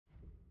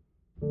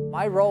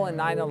My role in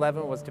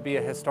 9/11 was to be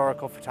a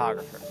historical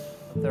photographer.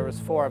 There was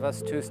 4 of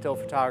us, 2 still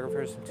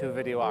photographers and 2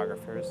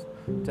 videographers,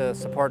 to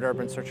support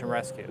urban search and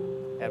rescue,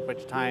 at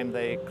which time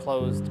they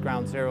closed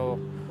Ground Zero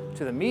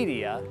to the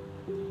media,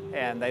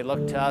 and they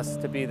looked to us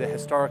to be the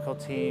historical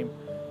team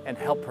and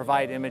help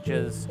provide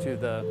images to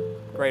the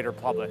greater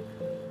public.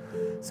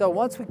 So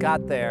once we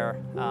got there,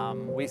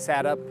 we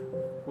sat up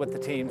with the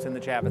teams in the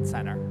Javits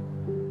Center,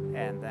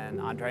 and then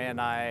Andrea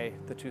and I,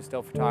 the 2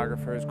 still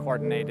photographers,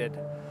 coordinated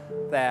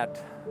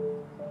that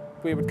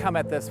we would come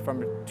at this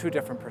from 2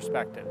 different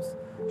perspectives.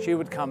 She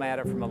would come at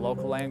it from a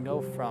local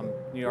angle, from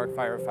New York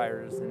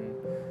firefighters and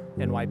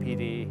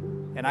NYPD,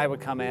 and I would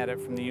come at it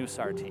from the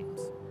USAR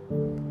teams.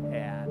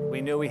 And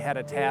we knew we had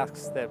a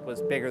task that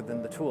was bigger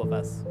than the 2 of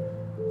us,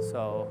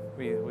 so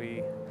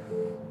we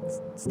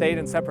stayed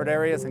in separate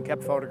areas and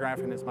kept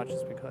photographing as much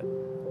as we could.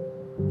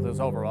 It was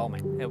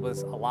overwhelming. It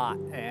was a lot,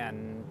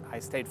 and I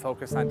stayed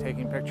focused on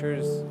taking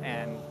pictures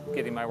and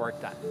getting my work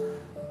done.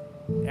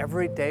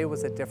 Every day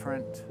was a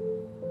different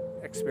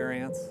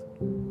experience.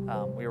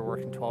 We were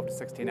working 12 to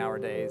 16-hour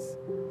days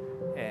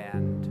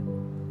and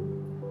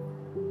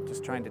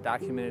just trying to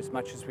document as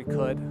much as we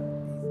could.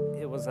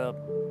 It was a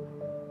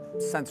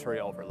sensory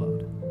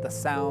overload. The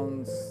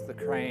sounds, the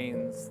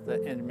cranes, the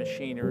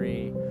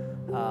machinery,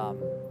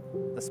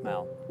 the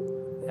smell.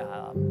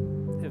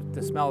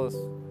 The smell is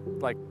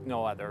like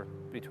no other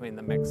between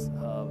the mix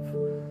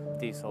of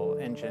diesel,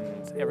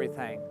 engines,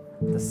 everything.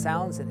 The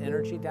sounds and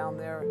energy down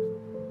there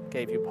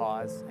gave you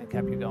pause and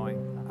kept you going.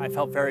 I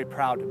felt very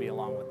proud to be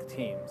along with the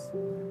teams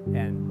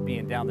and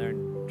being down there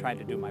and trying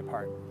to do my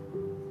part.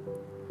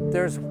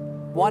 There's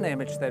one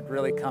image that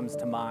really comes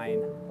to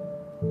mind.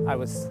 I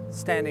was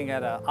standing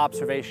at an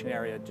observation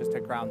area just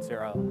at Ground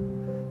Zero,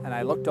 and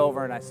I looked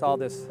over and I saw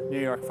this New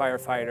York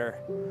firefighter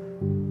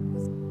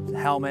with a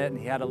helmet, and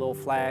he had a little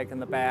flag in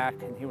the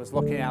back, and he was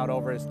looking out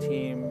over his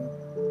team.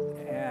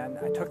 And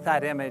I took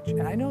that image,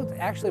 and I know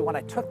actually when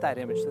I took that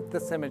image that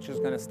this image is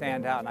going to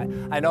stand out.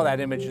 And I know that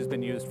image has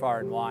been used far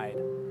and wide.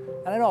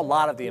 And I know a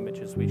lot of the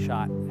images we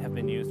shot have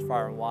been used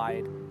far and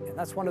wide. And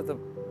that's one of the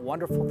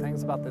wonderful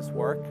things about this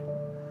work.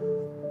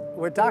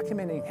 We're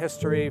documenting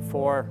history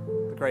for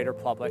the greater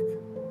public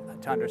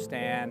to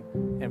understand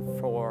and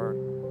for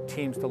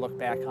teams to look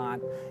back on.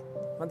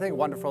 One thing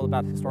wonderful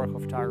about historical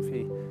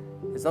photography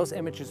is those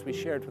images we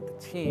shared with the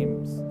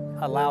teams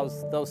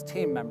allows those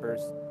team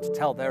members to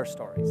tell their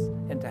stories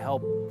and to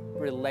help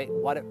relate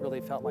what it really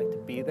felt like to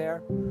be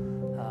there.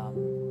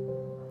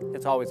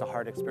 It's always a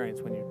hard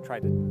experience when you try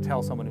to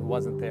tell someone who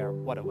wasn't there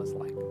what it was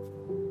like.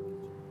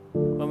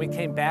 When we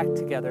came back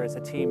together as a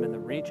team in the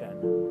region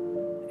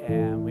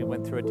and we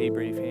went through a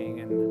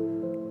debriefing,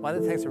 and one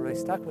of the things that really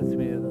stuck with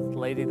me, the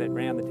lady that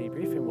ran the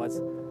debriefing,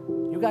 was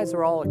you guys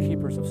are all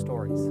keepers of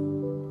stories.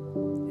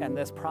 And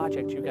this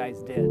project you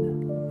guys did,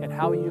 and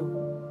how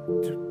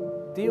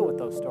you deal with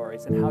those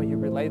stories and how you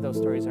relay those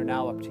stories are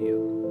now up to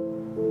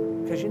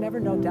you. Because you never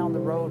know down the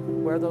road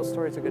where those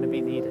stories are going to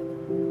be needed.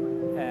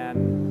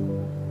 And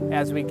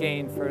as we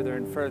gain further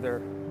and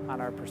further on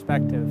our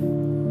perspective,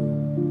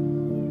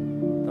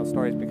 those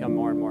stories become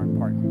more and more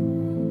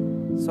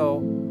important.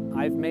 So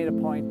I've made a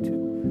point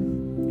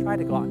to try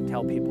to go out and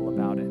tell people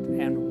about it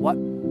and what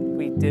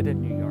we did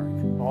in New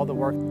York, all the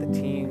work the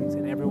teams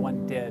and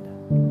everyone did,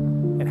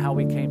 and how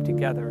we came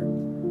together.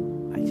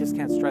 I just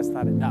can't stress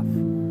that enough.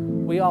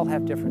 We all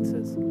have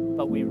differences,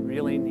 but we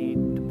really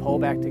need to pull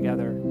back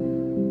together,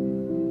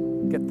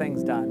 get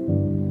things done,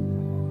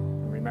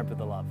 and remember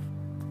the love.